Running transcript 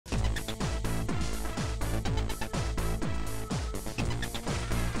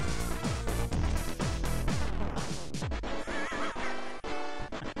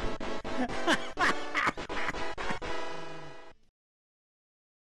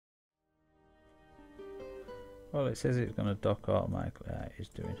Well, it says it's going to dock automatically. Ah, it is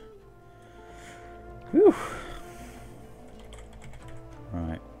doing. Whew.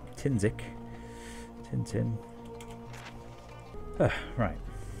 Right. Trinsic. Tintin. Right.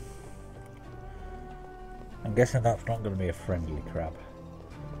 I'm guessing that's not going to be a friendly crab.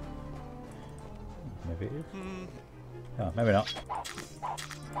 Maybe it is. Oh, maybe not.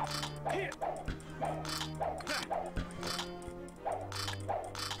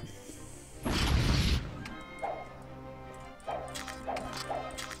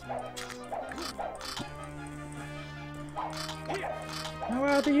 How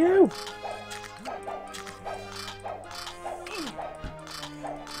are you?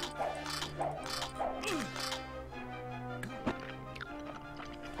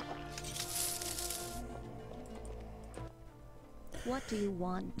 What do you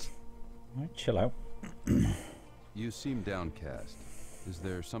want? Right, chill out. You seem downcast. Is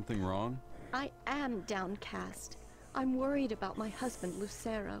there something wrong? I am downcast. I'm worried about my husband,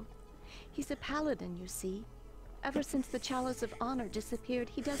 Lucero. He's a paladin, you see. Ever since the Chalice of Honor disappeared,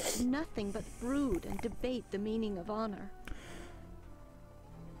 he does nothing but brood and debate the meaning of honor.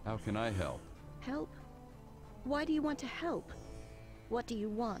 How can I help? Help? Why do you want to help? What do you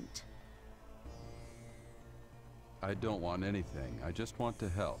want? I don't want anything. I just want to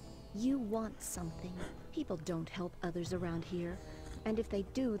help. You want something. People don't help others around here. And if they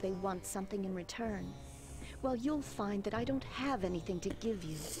do, they want something in return. Well, you'll find that I don't have anything to give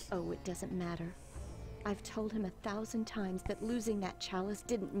you. Oh, it doesn't matter. I've told him 1,000 times that losing that chalice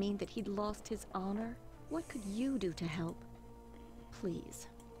didn't mean that he'd lost his honor. What could you do to help? Please,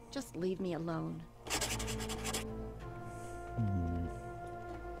 just leave me alone.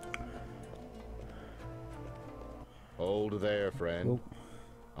 Hold there, friend.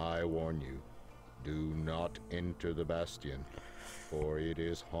 Oh. I warn you, do not enter the bastion, for it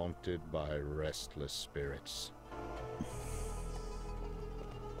is haunted by restless spirits.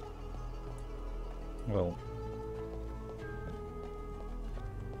 Well,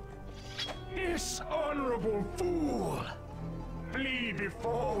 dishonorable fool! Flee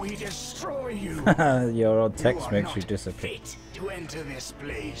before we destroy you! your odd text you makes you disappear. Fit to enter this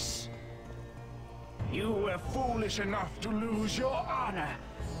place. You were foolish enough to lose your honor.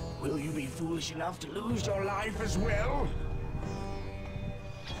 Will you be foolish enough to lose your life as well?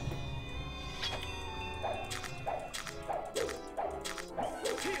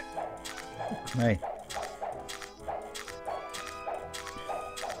 Hey.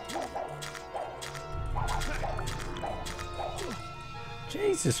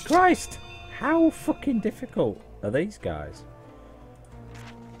 Jesus Christ! How fucking difficult are these guys?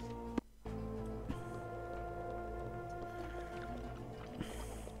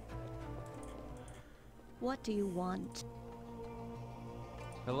 What do you want?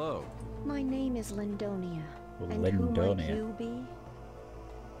 Hello. My name is Lindonia. And who Lindonia. might you be?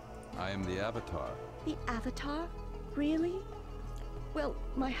 I am the Avatar. The Avatar? Really? Well,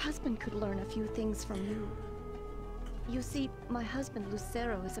 my husband could learn a few things from you. You see, my husband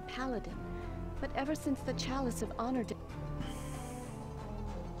Lucero is a paladin, but ever since the Chalice of Honor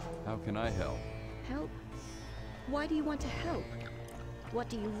How can I help? Help? Why do you want to help? What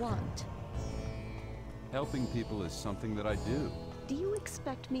do you want? Helping people is something that I do. Do you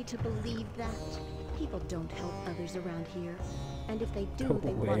expect me to believe that? People don't help others around here. And if they do, Go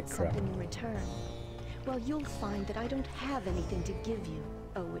they away, want crap. something in return. Well, you'll find that I don't have anything to give you.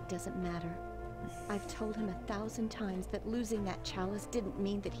 Oh, it doesn't matter. I've told him 1,000 times that losing that chalice didn't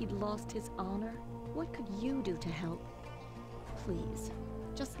mean that he'd lost his honor. What could you do to help? Please,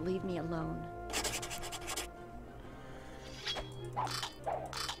 just leave me alone.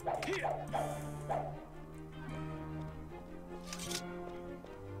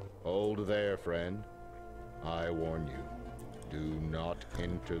 Hold there, friend. I warn you, do not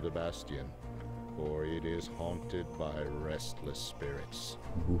enter the bastion, for it is haunted by restless spirits.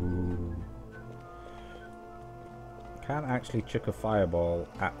 Ooh. Can't actually chuck a fireball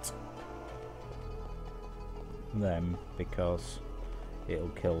at them because it'll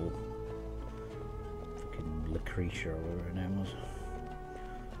kill fucking Lucretia or whatever her name was.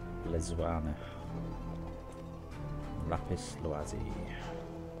 Leswana. Lapis Loazi.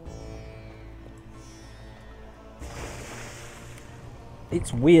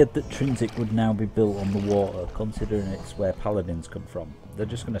 It's weird that Trinsic would now be built on the water, considering it's where paladins come from. They're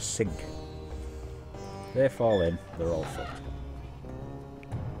just going to sink. They fall in, they're all fucked.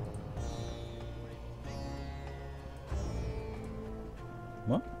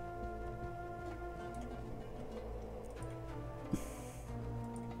 What?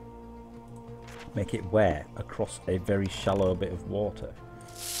 Make it where? Across a very shallow bit of water.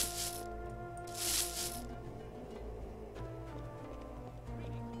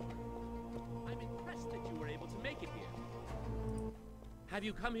 I'm impressed that you were able to make it here. Have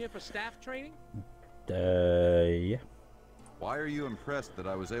you come here for staff training? Yeah. Why are you impressed that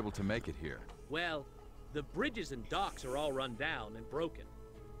I was able to make it here? Well, the bridges and docks are all run down and broken.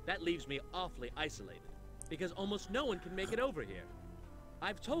 That leaves me awfully isolated, because almost no one can make it over here.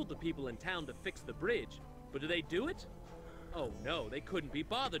 I've told the people in town to fix the bridge, but do they do it? Oh no, they couldn't be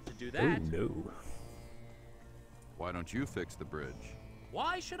bothered to do that. Oh no. Why don't you fix the bridge?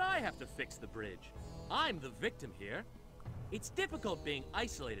 Why should I have to fix the bridge? I'm the victim here. It's difficult being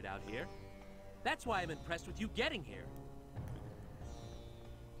isolated out here. That's why I'm impressed with you getting here.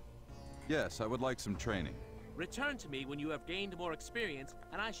 Yes, I would like some training. Return to me when you have gained more experience,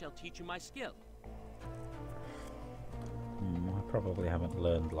 and I shall teach you my skill. I probably haven't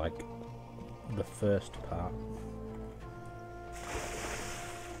learned, like, the first part.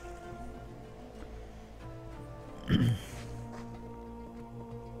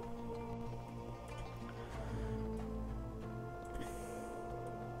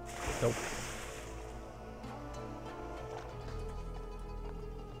 Nope.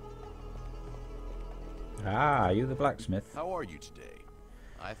 Ah, you the blacksmith? How are you today?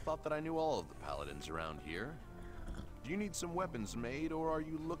 I thought that I knew all of the paladins around here. Do you need some weapons made, or are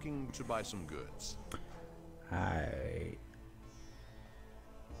you looking to buy some goods? Hi.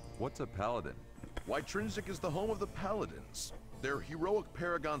 What's a paladin? Why, Trinsic is the home of the paladins. They're heroic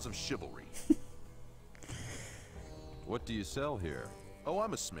paragons of chivalry. What do you sell here? Oh,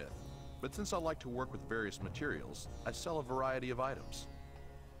 I'm a smith. But since I like to work with various materials, I sell a variety of items.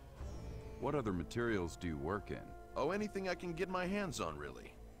 What other materials do you work in? Oh, anything I can get my hands on,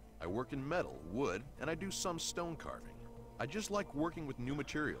 really. I work in metal, wood, and I do some stone carving. I just like working with new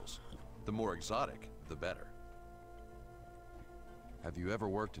materials. The more exotic, the better. Have you ever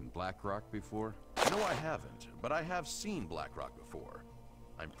worked in Blackrock before? No, I haven't, but I have seen Blackrock before.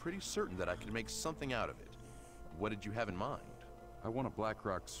 I'm pretty certain that I could make something out of it. What did you have in mind? I want a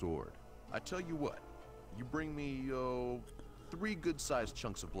Blackrock sword. I tell you what, you bring me, 3 good-sized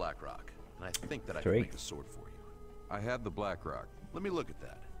chunks of Blackrock, and I think that I can make a sword for you. I have the Blackrock. Let me look at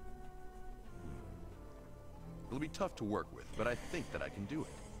that. It'll be tough to work with, but I think that I can do it.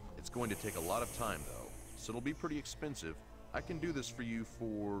 It's going to take a lot of time, though, so it'll be pretty expensive. I can do this for you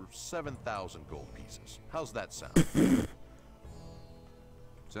for 7,000 gold pieces. How's that sound?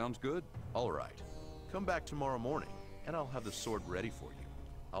 Sounds good. All right. Come back tomorrow morning, and I'll have the sword ready for you.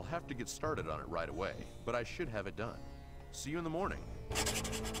 I'll have to get started on it right away, but I should have it done. See you in the morning.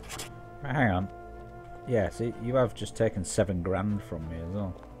 Hang on. Yeah, see, you have just taken 7 grand from me as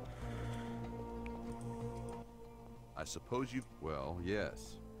well. I suppose you've... Well,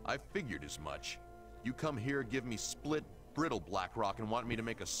 yes. I figured as much. You come here, give me split, brittle Blackrock, and want me to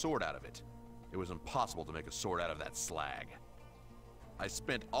make a sword out of it. It was impossible to make a sword out of that slag. I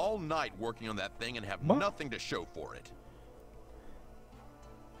spent all night working on that thing and have nothing to show for it.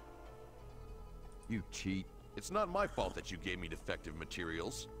 You cheat. It's not my fault that you gave me defective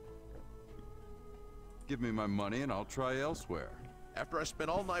materials. Give me my money and I'll try elsewhere. After I spent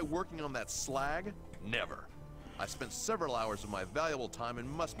all night working on that slag? Never. I spent several hours of my valuable time and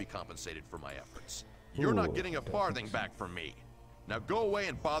must be compensated for my efforts. You're not getting a farthing back from me. Now go away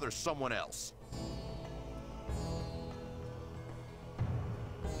and bother someone else.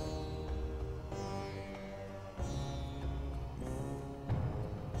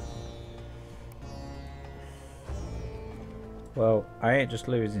 Well, I ain't just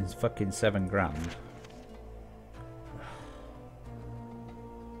losing fucking 7 grand.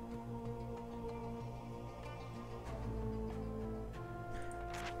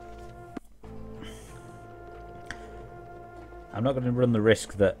 I'm not going to run the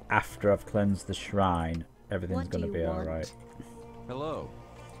risk that after I've cleansed the shrine, everything's going to be alright. Hello.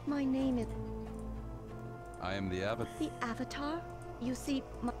 My name is... I am the Avatar. The Avatar? You see,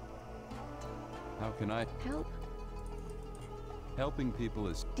 How can I... help? Helping people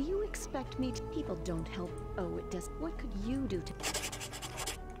is... Do you expect me to... People don't help. Oh, it does. What could you do to...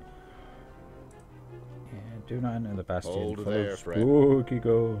 Yeah, do not enter the bastion. Hold full there, of friend. spooky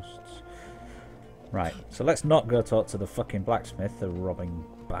ghosts. Right, so let's not go talk to the fucking blacksmith, the robbing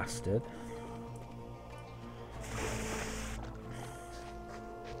bastard.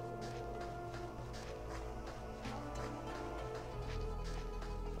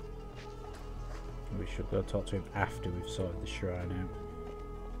 We should go talk to him after we've sorted the shrine out.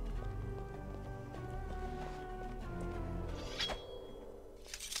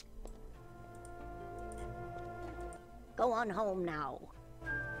 Go on home now.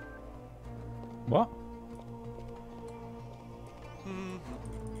 What?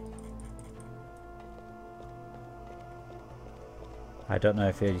 I don't know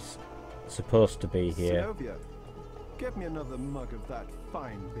if he's supposed to be here. Zenobia, get me another mug of that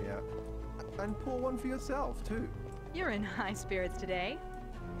fine beer. And pour one for yourself, too. You're in high spirits today.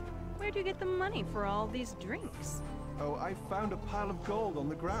 Where'd you get the money for all these drinks? Oh, I found a pile of gold on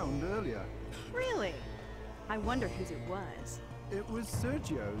the ground earlier. Really? I wonder whose it was. It was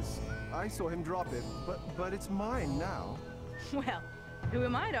Sergio's. I saw him drop it, but it's mine now. Well, who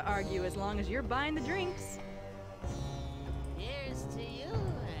am I to argue as long as you're buying the drinks? Here's to you,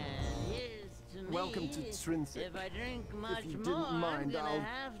 and here's to me. Welcome to Trinsic. If I drink much If you more, didn't mind, I'm gonna I'll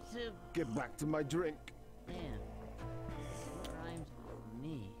have to... get back to my drink. Man, what rhymes with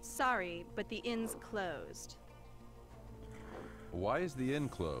me? Sorry, but the inn's closed. Why is the inn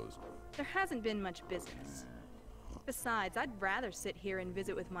closed? There hasn't been much business. Besides, I'd rather sit here and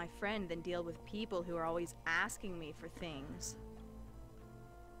visit with my friend than deal with people who are always asking me for things.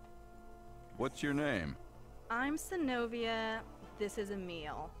 What's your name? I'm Sinovia. This is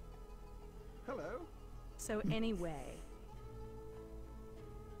Emil. Hello. So anyway.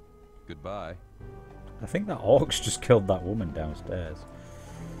 Goodbye. I think that orc's just killed that woman downstairs.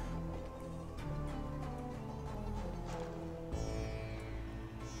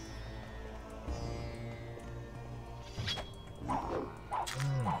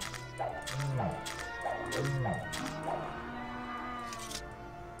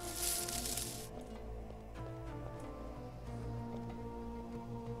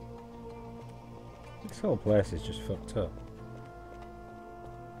 This whole place is just fucked up.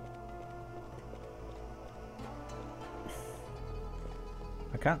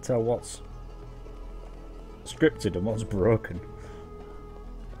 I can't tell what's scripted and what's broken.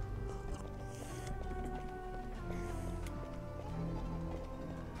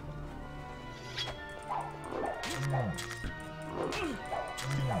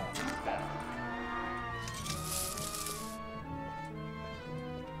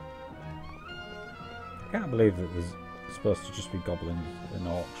 I can't believe that there's supposed to just be goblins and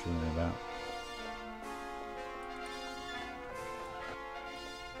orcs running about.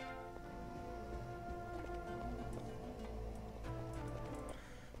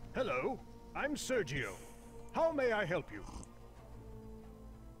 Hello, I'm Sergio. How may I help you?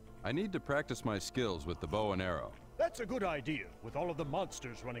 I need to practice my skills with the bow and arrow. That's a good idea, with all of the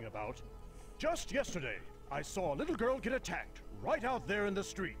monsters running about. Just yesterday, I saw a little girl get attacked right out there in the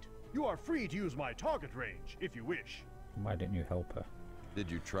street. You are free to use my target range, if you wish. Why didn't you help her?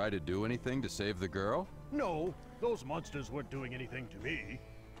 Did you try to do anything to save the girl? No, those monsters weren't doing anything to me.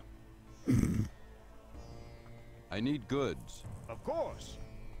 I need goods. Of course.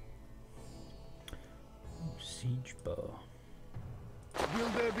 Siege bow. Will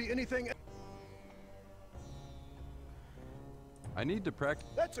there be anything... I need to practice...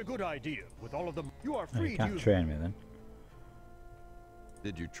 That's a good idea, with all of them. You are No, free you to can't use... train me then.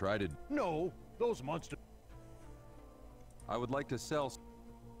 Did you try to... No, those monsters... I would like to sell...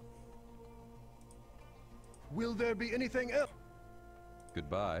 Will there be anything else?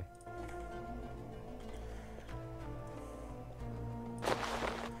 Goodbye.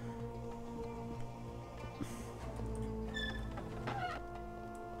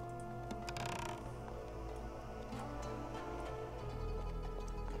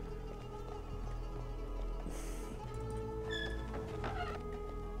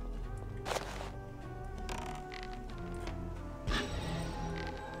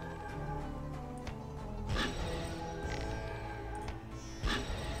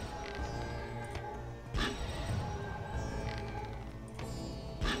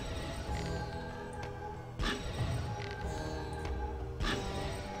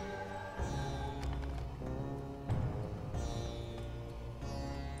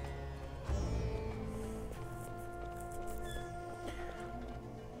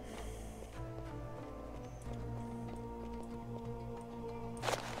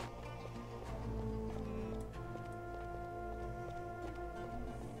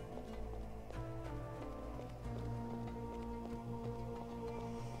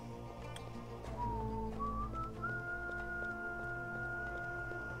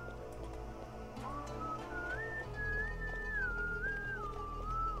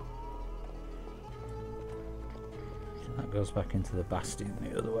 That goes back into the bastion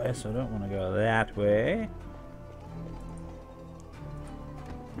the other way, so I don't want to go that way.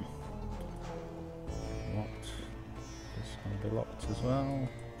 Locked. This going to be locked as well.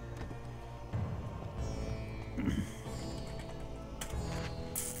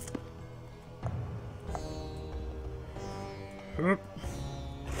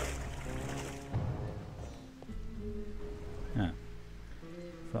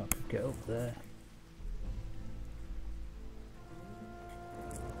 If I could get up there.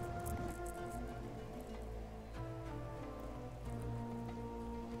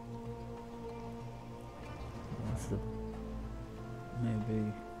 That's the...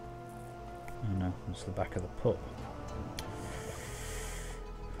 maybe... oh no, it's the back of the pub.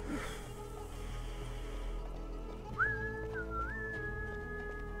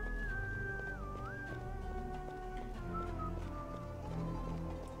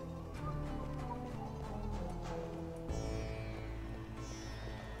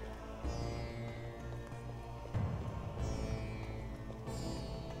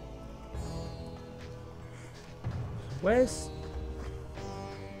 Where's...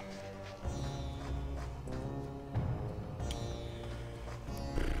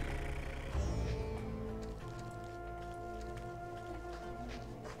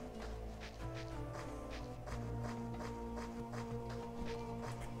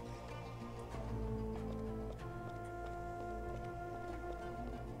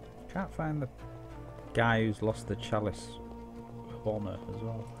 can't find the guy who's lost the chalice of honor as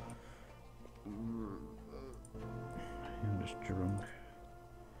well. I'm just drunk.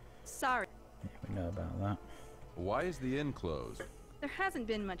 Sorry. Yeah, we know about that. Why is the inn closed? There hasn't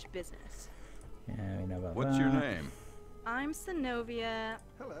been much business. Yeah, we know about that. What's your name? I'm Sinovia.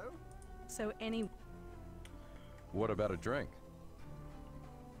 Hello. So any... What about a drink?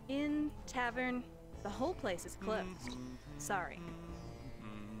 inn, tavern, the whole place is closed. Sorry.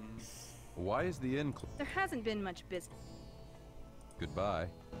 Why is the inn closed? There hasn't been much business. Goodbye.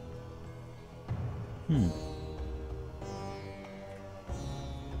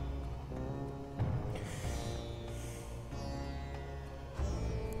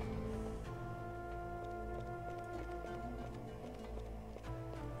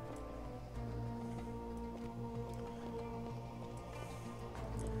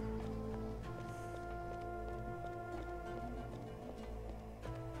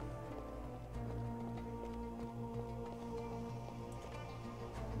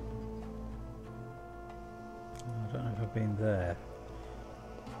 I don't know if I've been there.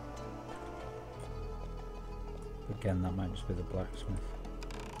 Again, that might just be the blacksmith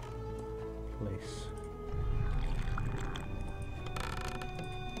place.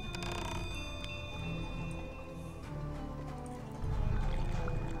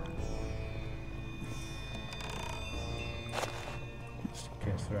 Just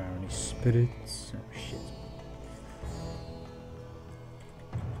in case there are any spirits. Oh shit.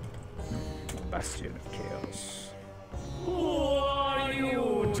 Bastion of Chaos. Who are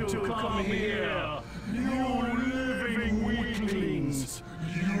you to come here? You living weaklings!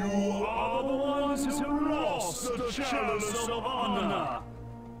 You are the ones who lost the Chalice of Honor!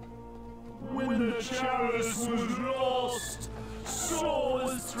 When the Chalice was lost, so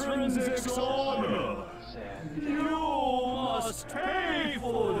was Trinsic's honor! You must pay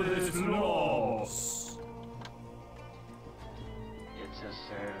for this loss! It's a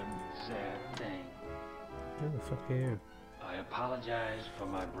sad thing. Who the fuck are you? I apologize for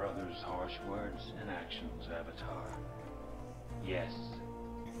my brother's harsh words and actions, Avatar. Yes,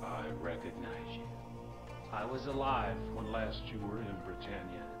 I recognize you. I was alive when last you were in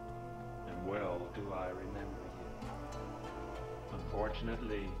Britannia, and well do I remember you.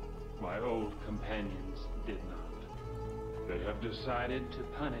 Unfortunately, my old companions did not. They have decided to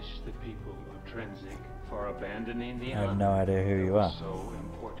punish the people of Trinsic for abandoning the I have no idea who you are. So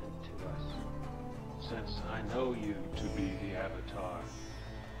important to us. Since I know you to be the Avatar,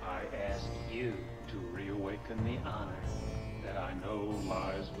 I ask you to reawaken the honor that I know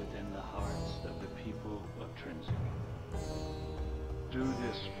lies within the hearts of the people of Trinsic. Do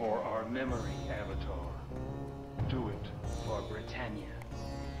this for our memory, Avatar. Do it for Britannia.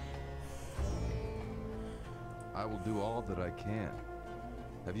 I will do all that I can.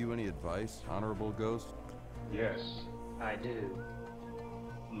 Have you any advice, Honorable Ghost? Yes, I do.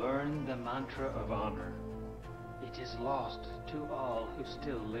 Learn the mantra of honor. It is lost to all who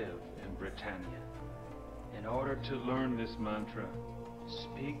still live in Britannia. In order to learn this mantra,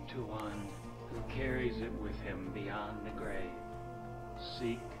 speak to one who carries it with him beyond the grave.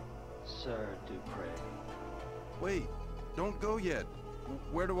 Seek Sir Dupre. Wait, don't go yet.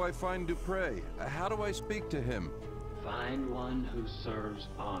 Where do I find Dupre? How do I speak to him? Find one who serves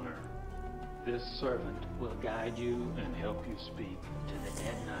honor. This servant will guide you and help you speak to the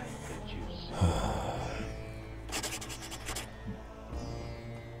dead knight that you see.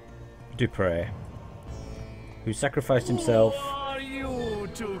 Dupre, who sacrificed himself. Who are you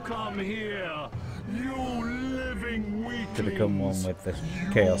to come here? You living weaklings! To become one with the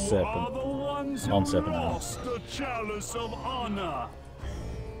Chaos Serpent. You are the ones who Non-serpent. lost the Chalice of Honor!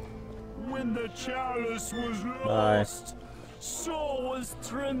 When the chalice was Bye. lost, so was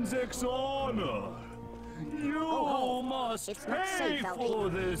Trinsic's honor. You must It's not pay safe out for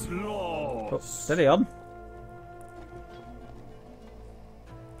here. this loss. Oh, steady on.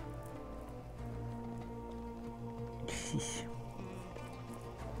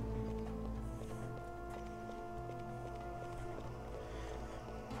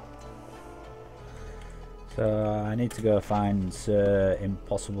 So I need to go find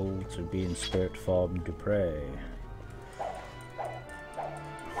Impossible to be in spirit form Dupre.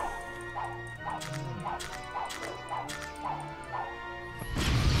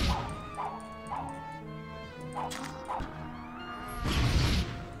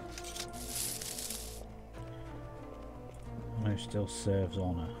 Who still serves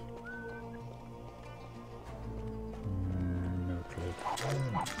honor? No clue.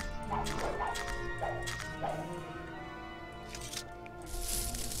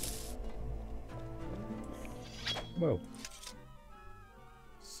 Whoa.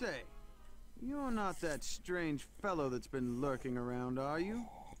 Say, you're not that strange fellow that's been lurking around, are you?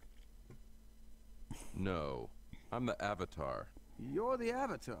 No, I'm the Avatar. You're the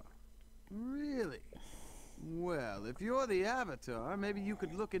Avatar? Really? Well, if you're the Avatar, maybe you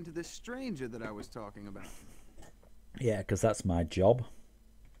could look into this stranger that I was talking about. Yeah, because that's my job.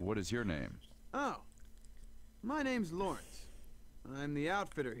 What is your name? Oh, my name's Lawrence. I'm the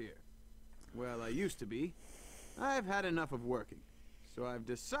outfitter here. Well, I used to be. I've had enough of working, so I've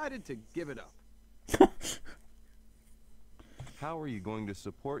decided to give it up. How are you going to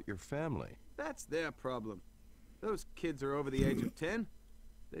support your family? That's their problem. Those kids are over the age of 10.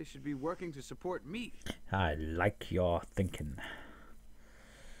 They should be working to support me. I like your thinking.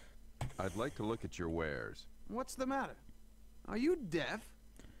 I'd like to look at your wares. What's the matter? Are you deaf?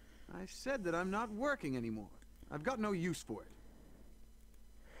 I said that I'm not working anymore. I've got no use for it.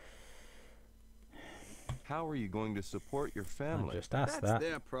 How are you going to support your family? I just asked That's that.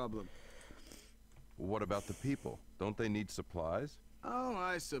 their problem. What about the people? Don't they need supplies? Oh,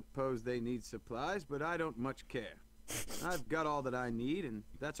 I suppose they need supplies, but I don't much care. I've got all that I need, and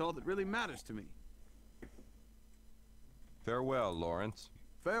that's all that really matters to me. Farewell, Lawrence.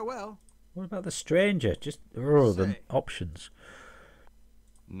 Farewell. What about the stranger? Just the Say. options.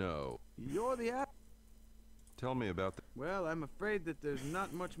 No. You're the app. Tell me about the... Well, I'm afraid that there's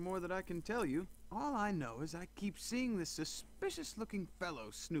not much more that I can tell you. All I know is I keep seeing this suspicious-looking fellow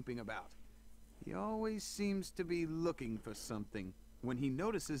snooping about. He always seems to be looking for something. When he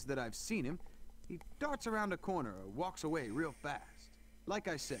notices that I've seen him, he darts around a corner or walks away real fast. Like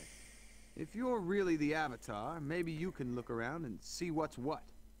I said, if you're really the Avatar, maybe you can look around and see what's what.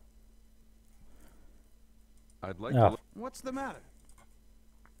 I'd like to... What's the matter?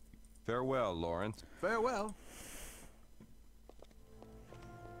 Farewell, Lawrence. Farewell.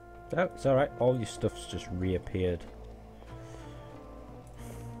 Oh, it's alright. All your stuff's just reappeared.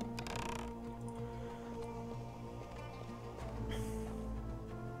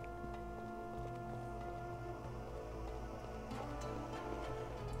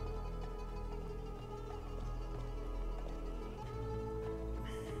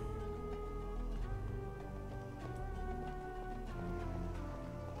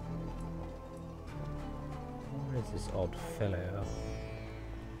 Where is this odd fellow?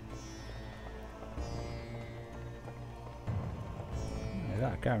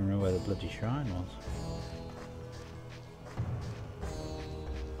 I can't remember where the bloody shrine was.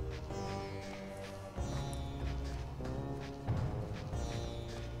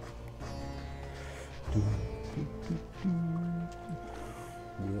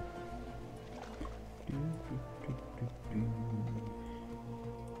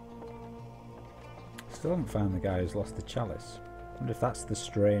 Still haven't found the guy who's lost the chalice. I wonder if that's the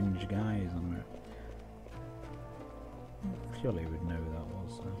strange guy who's on it. Surely we would know who that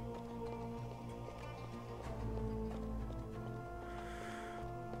was. So.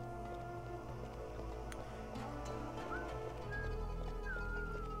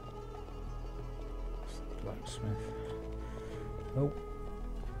 Blacksmith. Oh,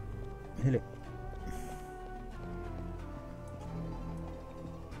 hit it.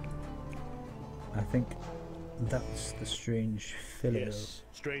 I think that's the strange fellow. Yes,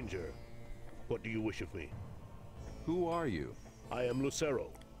 stranger. What do you wish of me? Who are you? I am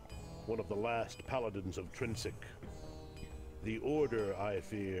Lucero, one of the last paladins of Trinsic. The Order, I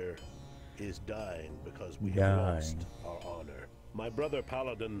fear, is dying because we have lost our honor. My brother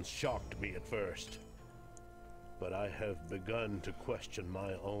paladins shocked me at first, but I have begun to question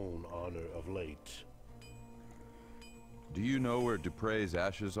my own honor of late. Do you know where Dupre's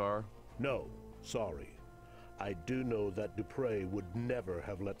ashes are? No, sorry. I do know that Dupre would never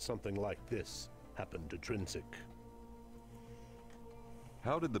have let something like this happen to Trinsic.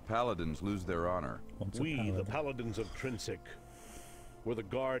 How did the Paladins lose their honor? We, the Paladins of Trinsic, were the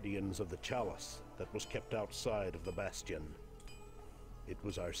guardians of the chalice that was kept outside of the bastion. It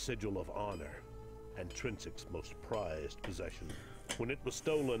was our sigil of honor, and Trinsic's most prized possession. When it was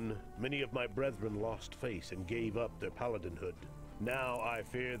stolen, many of my brethren lost faith and gave up their paladinhood. Now I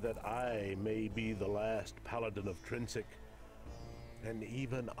fear that I may be the last paladin of Trinsic, and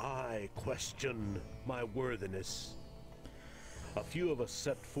even I question my worthiness. A few of us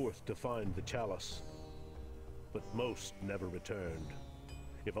set forth to find the chalice, but most never returned.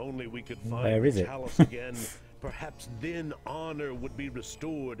 If only we could find the chalice again, perhaps then honor would be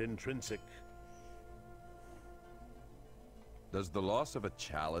restored in Trinsic. Does the loss of a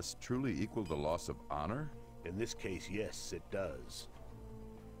chalice truly equal the loss of honor? In this case, yes, it does.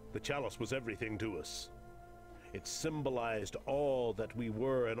 The chalice was everything to us. It symbolized all that we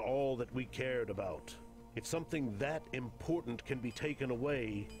were and all that we cared about. If something that important can be taken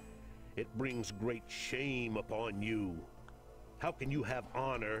away, it brings great shame upon you. How can you have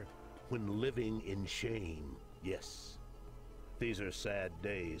honor when living in shame? Yes, these are sad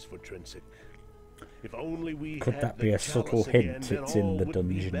days for Trinsic. If only we could had that be a subtle hint it's in the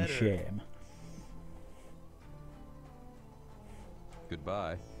dungeon shame?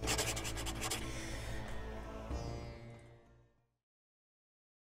 Goodbye.